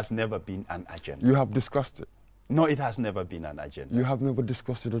discussed it. It has never been an agenda. You have discussed it? No, it has never been an agenda. You have never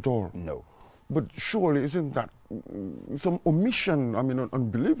discussed it at all? No. But surely isn't that some omission? I mean,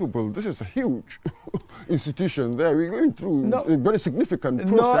 unbelievable. This is a huge institution there. We're going through a very significant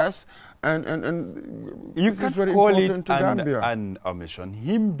process, and you this is can't very call important it to Gambia. an omission.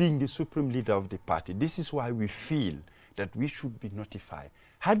 Him being the supreme leader of the party, this is why we feel that we should be notified.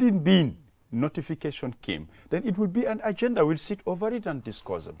 Had it been notification came, then it would be an agenda. We'll sit over it and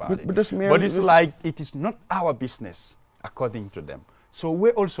discuss about it. But it's like it is not our business, according to them. So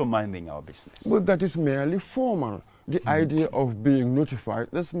we're also minding our business. But that is merely formal. The idea of being notified,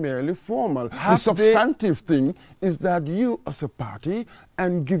 that's merely formal. The substantive thing is that you as a party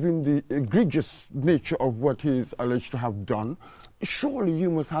and given the egregious nature of what he is alleged to have done, surely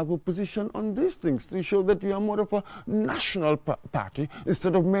you must have a position on these things to show that you are more of a national party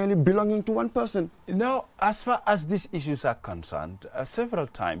instead of merely belonging to one person. Now, as far as these issues are concerned, several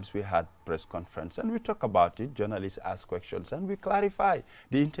times we had press conference and we talk about it, journalists ask questions and we clarify.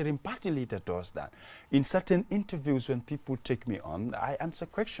 The interim party leader does that. In certain interviews when people take me on, I answer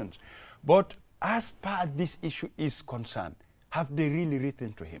questions. But as far as this issue is concerned, have they really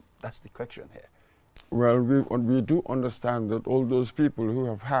written to him? That's the question here. Well, we do understand that all those people who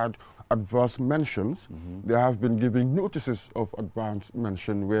have had adverse mentions, they have been giving notices of adverse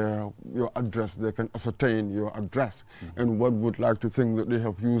mention where your address, they can ascertain your address. And one would like to think that they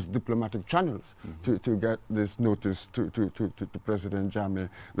have used diplomatic channels to get this notice to President Jammeh.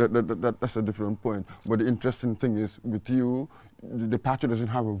 That's a different point. But the interesting thing is with you, the party doesn't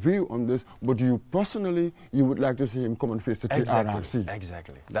have a view on this, but you personally, you would like to see him come and face the TRRC.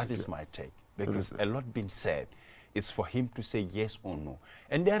 Exactly. That is my take. Because a lot been said. It's for him to say yes or no.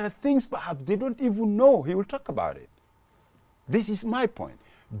 And there are things perhaps they don't even know. He will talk about it. This is my point.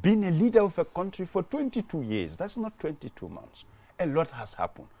 Being a leader of a country for 22 years, that's not 22 months. A lot has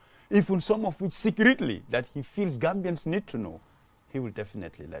happened. Even some of which secretly that he feels Gambians need to know, he will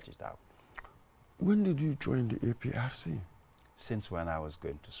definitely let it out. When did you join the APRC? Since when I was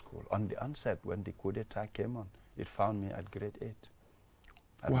going to school. On the onset, when the coup d'etat came on, it found me at grade 8.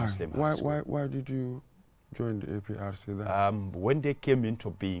 Why did you join the APRC then? When they came into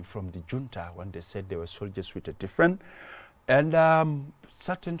being from the junta, when they said they were soldiers with a different, and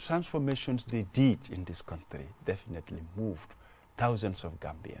certain transformations they did in this country definitely moved thousands of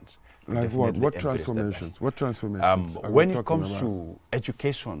Gambians. Like what? What transformations? What transformations? When it comes to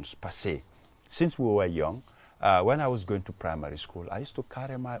education per se, since we were young, when I was going to primary school, I used to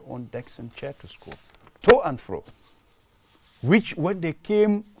carry my own desk and chair to school, to and fro. Which, when they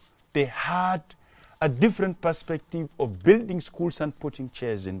came, they had a different perspective of building schools and putting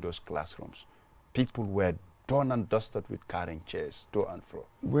chairs in those classrooms. People were done and dusted with carrying chairs to and fro.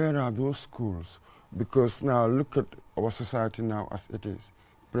 Where are those schools? Because now look at our society now as it is.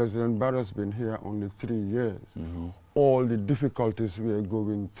 President Barrow has been here only 3 years. All the difficulties we are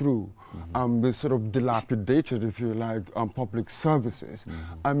going through, the sort of dilapidated, if you like, public services.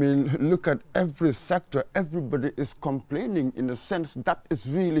 I mean, look at every sector. Everybody is complaining in a sense that is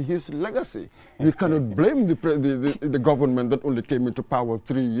really his legacy. You cannot blame the government that only came into power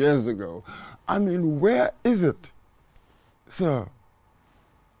 3 years ago. I mean, where is it, sir?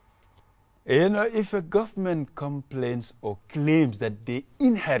 You know, if a government complains or claims that they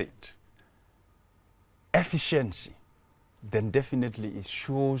inherit efficiency, then definitely it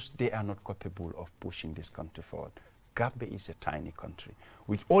shows they are not capable of pushing this country forward. Gambia is a tiny country.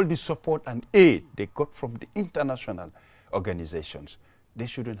 With all the support and aid they got from the international organizations, they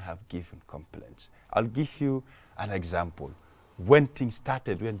shouldn't have given complaints. I'll give you an example. When things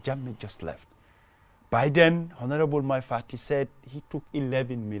started, when Jammeh just left, by then, Honorable Maifati said he took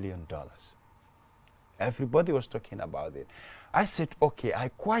 $11 million. Everybody was talking about it. I said, okay, I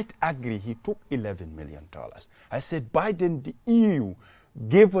quite agree he took $11 million. I said, Biden, the EU,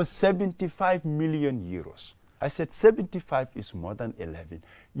 gave us 75 million euros. I said, 75 is more than 11.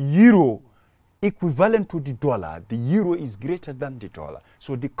 Euro, equivalent to the dollar, the euro is greater than the dollar.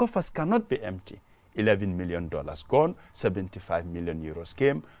 So the coffers cannot be empty. $11 million gone, 75 million euros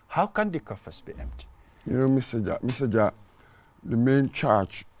came. How can the coffers be empty? You know, Mr. Ja, the main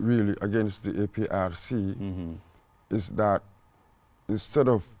charge really against the APRC is that instead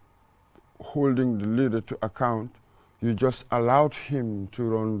of holding the leader to account, you just allowed him to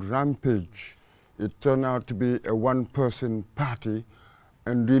run rampage. It turned out to be a one-person party,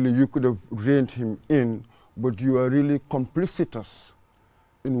 and really you could have reined him in, but you are really complicitous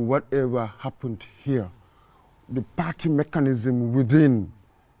in whatever happened here. The party mechanism within,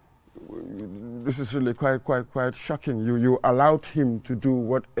 this is really quite shocking. You allowed him to do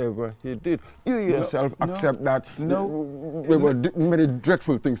whatever he did. You yourself accept that there were many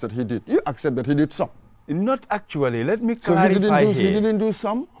dreadful things that he did. You accept that he did some. Not actually. Let me clarify here. So he didn't do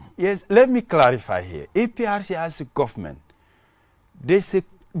some? Yes, let me clarify here. APRC as a government, there's a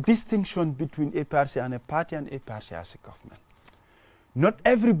distinction between APRC and a party and APRC as a government. Not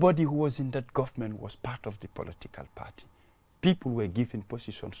everybody who was in that government was part of the political party. People were given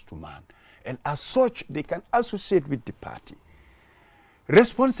positions to man, and as such, they can associate with the party.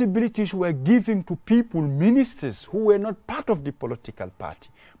 Responsibilities were given to people, ministers, who were not part of the political party,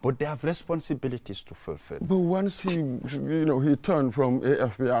 but they have responsibilities to fulfill. But once he turned from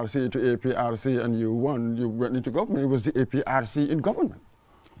AFPRC to APRC and you won, you went into government, it was the APRC in government.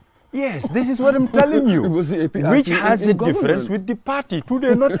 Yes, this is what I'm telling you. It was the APRC which has a government. difference with the party.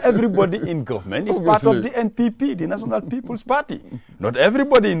 Today, not everybody in government is part of the NPP, the National People's Party. Not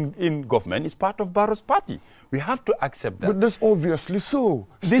everybody in government is part of Barrow's party. We have to accept that. But that's obviously so.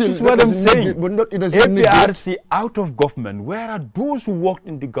 This is what I'm saying. APRC out of government. Where are those who worked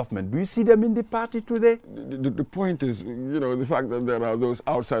in the government? Do you see them in the party today? The point is, you know, the fact that there are those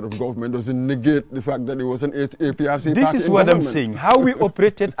outside of government doesn't negate the fact that it was an APRC party. This is what I'm saying. How we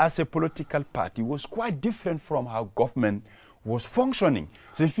operated as a political party was quite different from how government was functioning.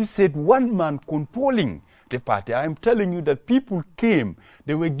 So if you said one man controlling the party, I am telling you that people came,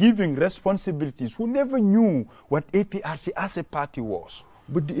 they were giving responsibilities who never knew what APRC as a party was.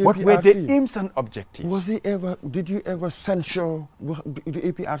 But the what APRC, were the aims and objectives? Did you ever censure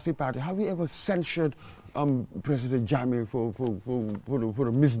the APRC party? Have you ever censured President Jammeh for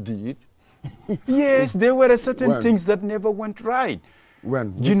a misdeed? Yes, there were certain things that never went right.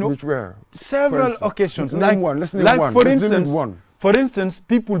 When? Which were? Several occasions. Let's name one. For instance,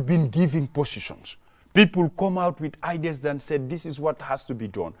 people been giving positions. People come out with ideas that said this is what has to be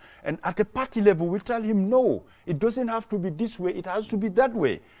done. And at the party level, we tell him, no, it doesn't have to be this way, it has to be that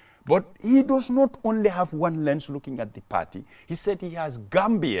way. But he does not only have one lens looking at the party. He said he has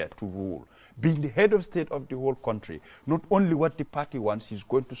Gambia to rule, being the head of state of the whole country. Not only what the party wants, he's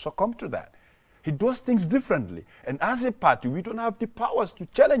going to succumb to that. He does things differently. And as a party, we don't have the powers to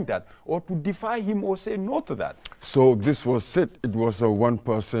challenge that or to defy him or say no to that. So this was it. It was a one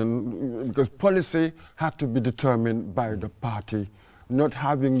person, because policy had to be determined by the party, not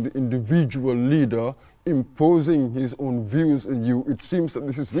having the individual leader imposing his own views on you. It seems that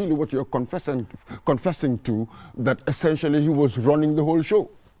this is really what you're confessing to, that essentially he was running the whole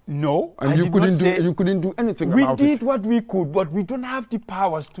show. No, and you couldn't do anything about it. We did what we could, but we don't have the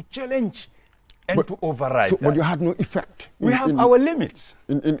powers to challenge and to override that. But you had no effect. We have our limits.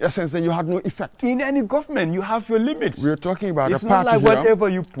 In essence, then you had no effect. In any government, you have your limits. We're talking about it's a party. It's not like whatever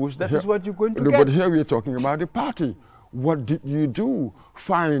you push, that is what you're going to get. But here we're talking about the party. What did you do?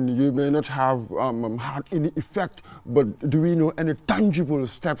 Fine, you may not have had any effect, but do we know any tangible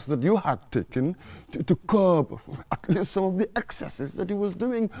steps that you had taken to curb at least some of the excesses that he was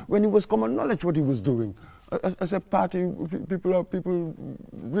doing when it was common knowledge what he was doing? As a party, people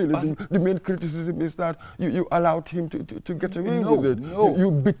really, the main criticism is that you allowed him to get away with it. No.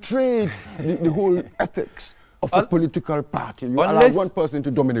 You betrayed the whole ethics of a political party. You allowed one person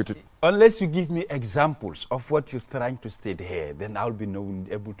to dominate it. Unless you give me examples of what you're trying to state here, then I'll be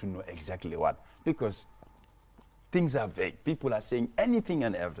able to know exactly what. Because things are vague. People are saying anything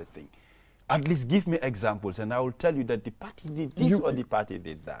and everything. At least give me examples and I will tell you that the party did this or the party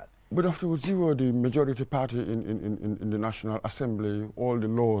did that. But afterwards, you were the majority party in the National Assembly. All the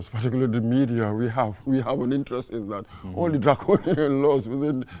laws, particularly the media, we have an interest in that. All the draconian laws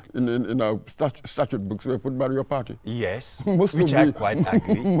in our statute books were put by your party. Yes, which I quite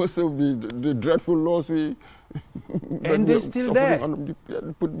agree. Most of the dreadful laws and they're still there.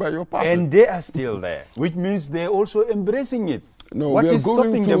 Put by your party. And they are still there, which means they're also embracing it. No, we are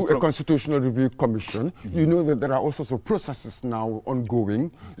going through a constitutional review commission. You know that there are all sorts of processes now ongoing.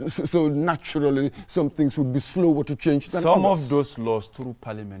 So naturally, some things would be slower to change than some others. of those laws through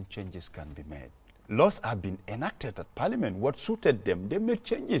parliament changes can be made. Laws have been enacted at parliament. What suited them, they made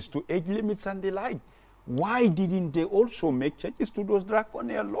changes to age limits and the like. Why didn't they also make changes to those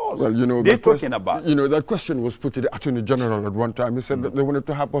draconian laws? Well, you know, they're talking about. You know, that question was put to the Attorney General at one time. He said that they wanted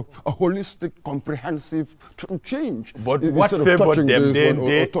to have a holistic, comprehensive change. But what favored them?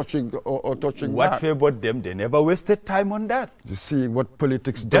 What favored them? They never wasted time on that. You see what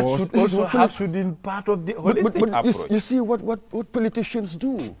politics that does. Should also have to be part of the holistic approach. You see what politicians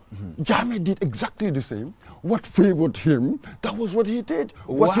do. Jammeh did exactly the same. What favored him, that was what he did.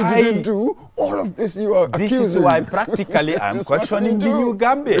 What he didn't do, all of this you are accusing. This is why practically I'm questioning the new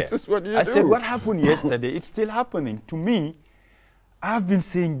Gambia. This is what you I said what happened yesterday, it's still happening. To me, I've been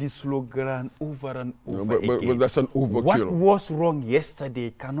saying this slogan over and over again. But that's an overkill. What was wrong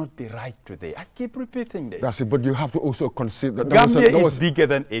yesterday cannot be right today. I keep repeating this. That's it, but you have to also consider that Gambia is bigger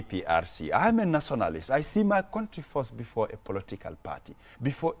than APRC. I'm a nationalist. I see my country first before a political party.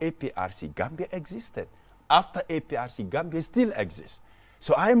 Before APRC, Gambia existed. After APRC, Gambia still exists.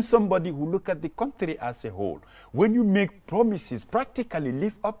 So I am somebody who look at the country as a whole. When you make promises, practically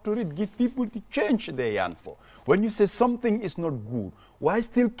live up to it, give people the change they yearn for. When you say something is not good, why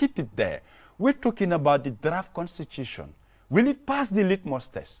still keep it there? We're talking about the draft constitution. Will it pass the litmus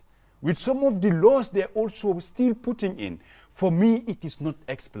test? With some of the laws they're also still putting in, for me it is not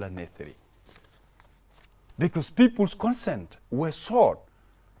explanatory. Because people's consent were sought.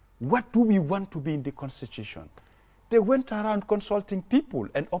 What do we want to be in the constitution? They went around consulting people,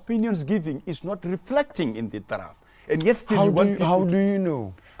 and opinions giving is not reflecting in the draft. And yet still how do you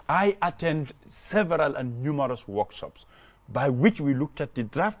know? I attend several and numerous workshops by which we looked at the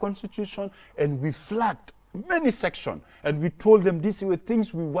draft constitution and we flagged many sections, and we told them these were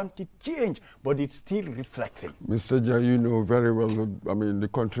things we wanted change, but it's still reflecting. Mr. Jai, you know very well that, I mean, the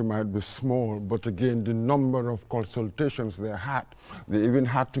country might be small, but again, the number of consultations they even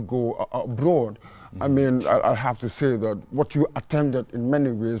had to go abroad. I mean, I'll have to say that what you attended in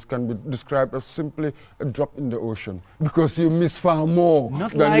many ways can be described as simply a drop in the ocean, because you miss far more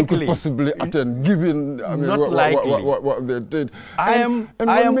than you could possibly attend, given I mean, what they did. I am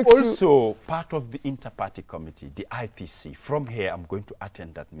also part of the inter-party committee, the IPC. From here, I'm going to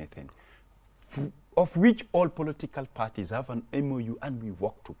attend that meeting, of which all political parties have an MOU and we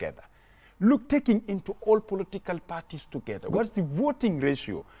work together. Look, taking into all political parties together, what's the voting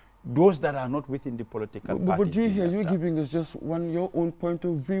ratio? Those that are not within the political parties. But you're giving us just your own point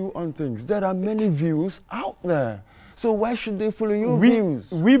of view on things. There are many views out there. So why should they follow your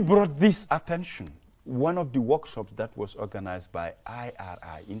views? We brought this attention. One of the workshops that was organized by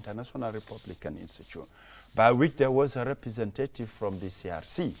IRI, International Republican Institute, by which there was a representative from the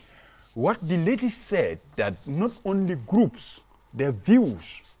CRC. What the lady said, that not only groups, their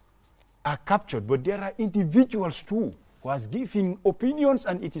views are captured, but there are individuals too who are giving opinions,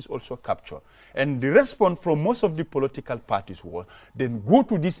 and it is also captured. And the response from most of the political parties was, then go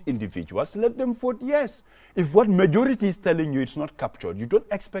to these individuals, let them vote yes. If what majority is telling you it's not captured, you don't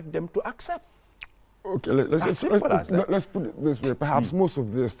expect them to accept. Okay, let's put it this way. Perhaps most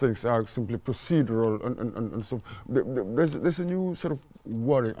of these things are simply procedural, and so there's a new sort of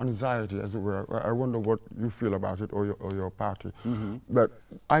worry, anxiety, as it were. I wonder what you feel about it, or your party. But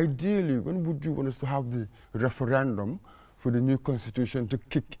ideally, when would you want us to have the referendum for the new constitution to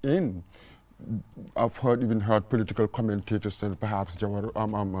kick in? I've even heard political commentators say perhaps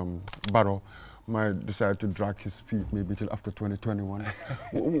Barrow might decide to drag his feet maybe till after 2021.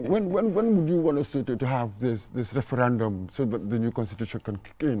 when would you want us to have this referendum so that the new constitution can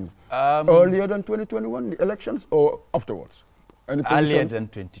kick in? Earlier than 2021, the elections, or afterwards? Earlier than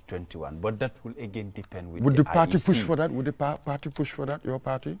 2021, but that will again depend with Would the party IEC. push for that? Would the party push for that, your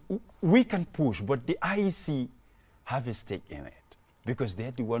party? We can push, but the IEC have a stake in it, because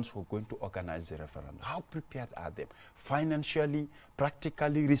they're the ones who are going to organize the referendum. How prepared are they? Financially,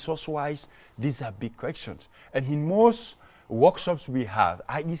 practically, resource-wise, these are big questions. And in most workshops we have,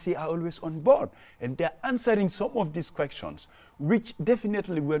 IEC are always on board, and they're answering some of these questions, which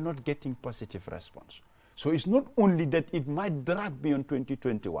definitely we're not getting positive response. So it's not only that it might drag beyond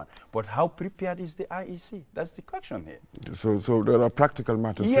 2021, but how prepared is the IEC? That's the question here. So there are practical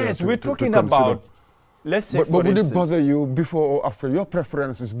matters. Yes, we're talking about, let's say, but would it bother you before or after? Your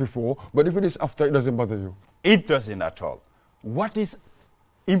preference is before, but if it is after, it doesn't bother you? It doesn't at all. What is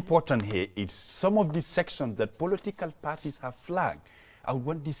important here is some of the sections that political parties have flagged. I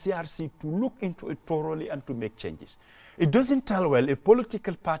want the CRC to look into it thoroughly and to make changes. It doesn't tell well if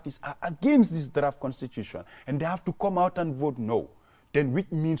political parties are against this draft constitution and they have to come out and vote no. Then which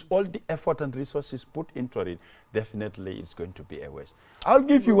means all the effort and resources put into it, definitely it's going to be a waste. I'll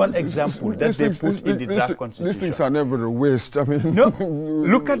give you one example that they put in the draft constitution. These things are never a waste. I mean, no,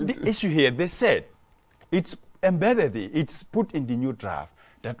 look at the issue here. They said it's embedded, it's put in the new draft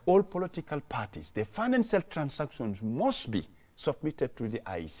that all political parties, their financial transactions must be submitted to the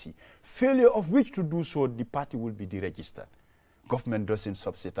IEC. Failure of which to do so, the party will be deregistered. Government doesn't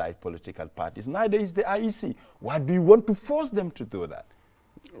subsidize political parties, neither is the IEC. Why do you want to force them to do that?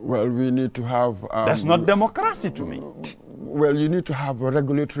 Well, we need to have... That's not democracy to me. Well, you need to have a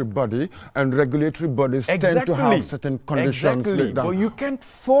regulatory body, and regulatory bodies tend to have certain conditions. Exactly, but you can't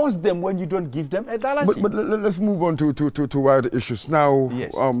force them when you don't give them a dollar. But let's move on to wider issues. Now,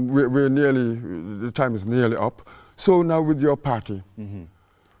 yes. we're nearly, the time is nearly up. So now with your party,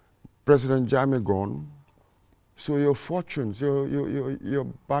 President Jammeh gone, so your fortunes, you're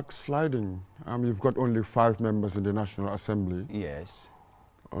backsliding. You've got only 5 members in the National Assembly. Yes.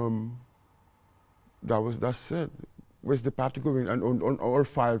 That's it. Where's the party going? And on all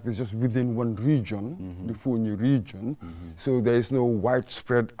 5 is just within one region, the Funi region. So there is no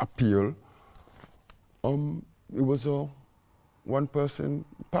widespread appeal. It was a one-person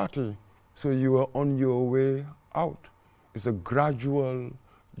party. So you are on your way out. It's a gradual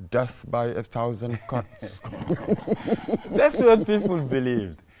death by 1,000 cuts. That's what people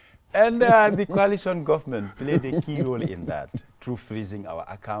believed. And the coalition government played a key role in that, through freezing our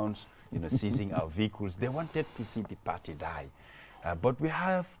accounts, seizing our vehicles. They wanted to see the party die. But we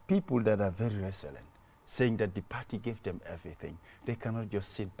have people that are very resilient, saying that the party gave them everything. They cannot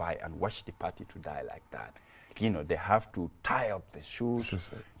just sit by and watch the party to die like that. they have to tie up the shoes,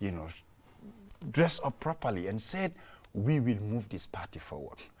 dress up properly, and said, we will move this party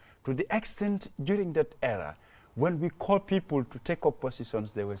forward. To the extent during that era, when we call people to take up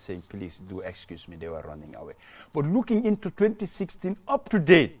positions, they were saying, please do excuse me, they were running away. But looking into 2016, up to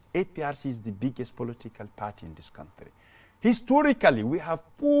date, APRC is the biggest political party in this country. Historically, we have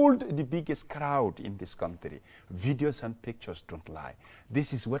pulled the biggest crowd in this country. Videos and pictures don't lie.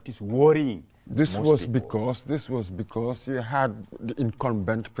 This is what is worrying. This was because you had the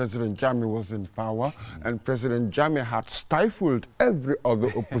incumbent, President Jammeh was in power, and President Jammeh had stifled every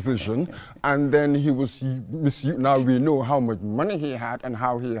other opposition, and then he was misused. Now we know how much money he had and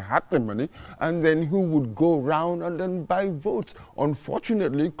how he had the money, and then he would go around and then buy votes.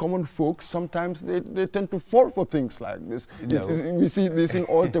 Unfortunately, common folks, sometimes they tend to fall for things like this. No. We see this in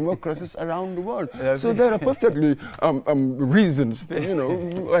all democracies around the world. So there are perfectly reasons,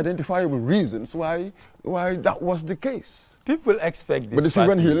 identifiable reasons why that was the case. People expect this. But you see,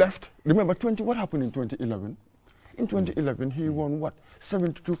 when he left, remember what happened in 2011? In 2011, he won what?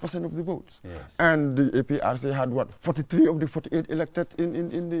 72% of the votes. Yes. And the APRC had what? 43 of the 48 elected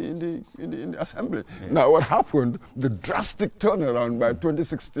in the assembly. Yes. Now what happened? The drastic turnaround by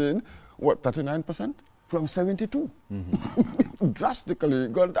 2016, what, 39%? From 72. Drastically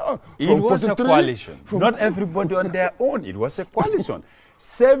gone down. It was a coalition. Not everybody on their own. It was a coalition.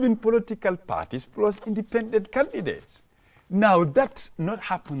 7 political parties plus independent candidates. Now, that's not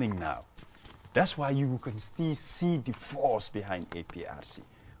happening now. That's why you can still see the force behind APRC.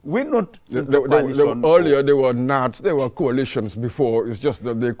 We're not earlier they were not, they were coalitions before. It's just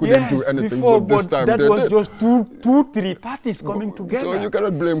that they couldn't do anything before, but this time that they was did. just two, three parties coming together. So you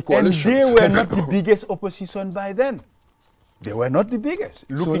cannot blame coalitions. And they were not the biggest opposition by then. They were not the biggest,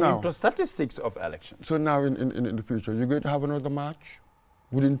 looking into statistics of elections. So now in the future, you're going to have another march?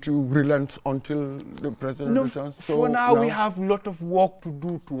 Wouldn't you relent until the president returns? So for now, we have a lot of work to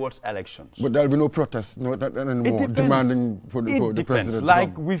do towards elections. But there'll be no protest, no that anymore, demanding for the president.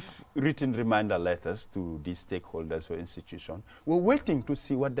 Like we've written reminder letters to the stakeholders or institutions. We're waiting to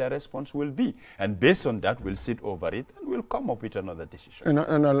see what their response will be. And based on that, we'll sit over it and we'll come up with another decision.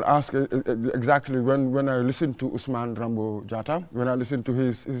 And I'll ask exactly when I listened to Usman Rambo Jatta, when I listened to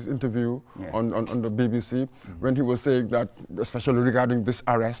his interview on the BBC, when he was saying that, especially regarding this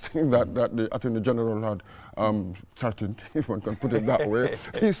arrest that the Attorney General had threatened, if one can put it that way.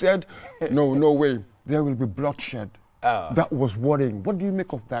 He said, no way, there will be bloodshed. That was worrying. What do you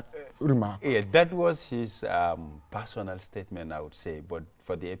make of that remark? Yeah, that was his personal statement, I would say, but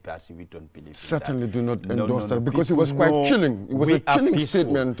for the APRC, we don't believe Certainly in that. do not endorse that, because it was quite chilling. It was a chilling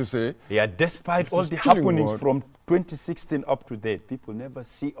statement to say. Yeah, despite all the happenings from 2016 up to date, people never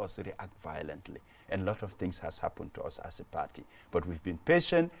see us react violently. And a lot of things has happened to us as a party. But we've been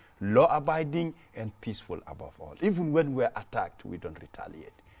patient, law-abiding, and peaceful above all. Even when we're attacked, we don't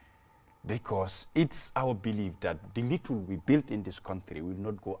retaliate. Because it's our belief that the little we built in this country will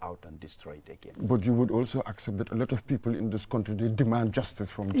not go out and destroy it again. But you would also accept that a lot of people in this country, they demand justice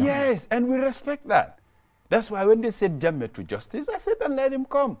from Jammeh. Yes, and we respect that. That's why when they said Jammeh to justice, I said, then let him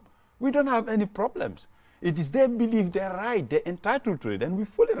come. We don't have any problems. It is their belief, they're right, they're entitled to it, and we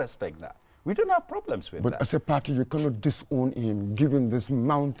fully respect that. We don't have problems with that. But as a party, you cannot disown him. Given this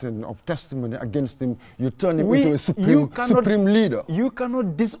mountain of testimony against him, you turn him into a supreme leader. You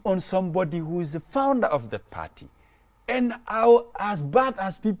cannot disown somebody who is the founder of that party. And as bad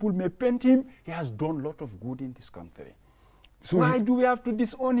as people may paint him, he has done a lot of good in this country. So why do we have to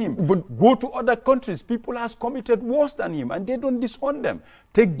disown him? But go to other countries. People have committed worse than him, and they don't disown them.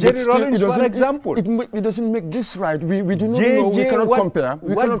 Take Jerry Rawlings, for example. It doesn't make this right. We do not know. We cannot compare.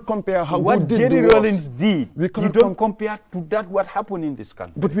 We cannot compare what Jerry Rawlings did. You don't compare to that what happened in this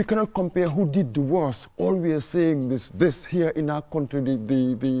country. But we cannot compare who did the worst. All we are saying this here in our country,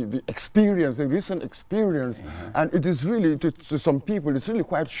 the experience, the recent experience, and it is really to some people, it's really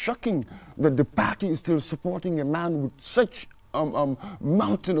quite shocking that the party is still supporting a man with such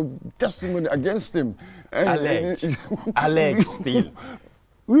mountain of testimony against him. Alleged still.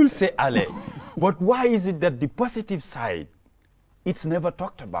 We'll say alleged. But why is it that the positive side, it's never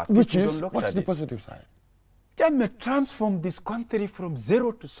talked about? Which is, what's the positive side? Jammeh transformed this country from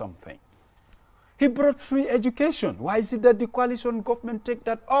zero to something. He brought free education. Why is it that the coalition government take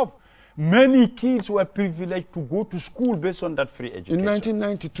that off? Many kids were privileged to go to school based on that free education. In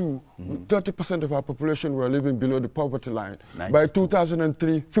 1992, 30% of our population were living below the poverty line. By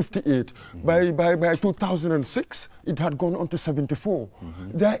 2003, 58. By 2006, it had gone on to 74.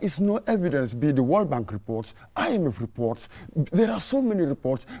 There is no evidence, be the World Bank reports, IMF reports. There are so many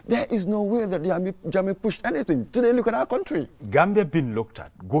reports. There is no way that Jammeh pushed anything. Today, look at our country. Gambia been looked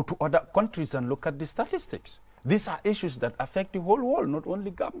at. Go to other countries and look at the statistics. These are issues that affect the whole world, not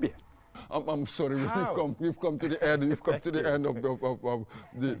only Gambia. I'm sorry, we've come to the end. We've come to the end of the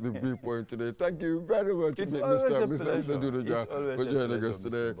Viewpoint today. Thank you very much, Mr. Dudaja, for joining us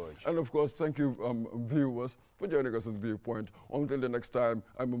today. And of course, thank you, viewers, for joining us on Viewpoint. Until the next time,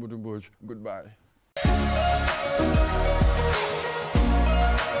 I'm Mamadou Mbodj. Goodbye.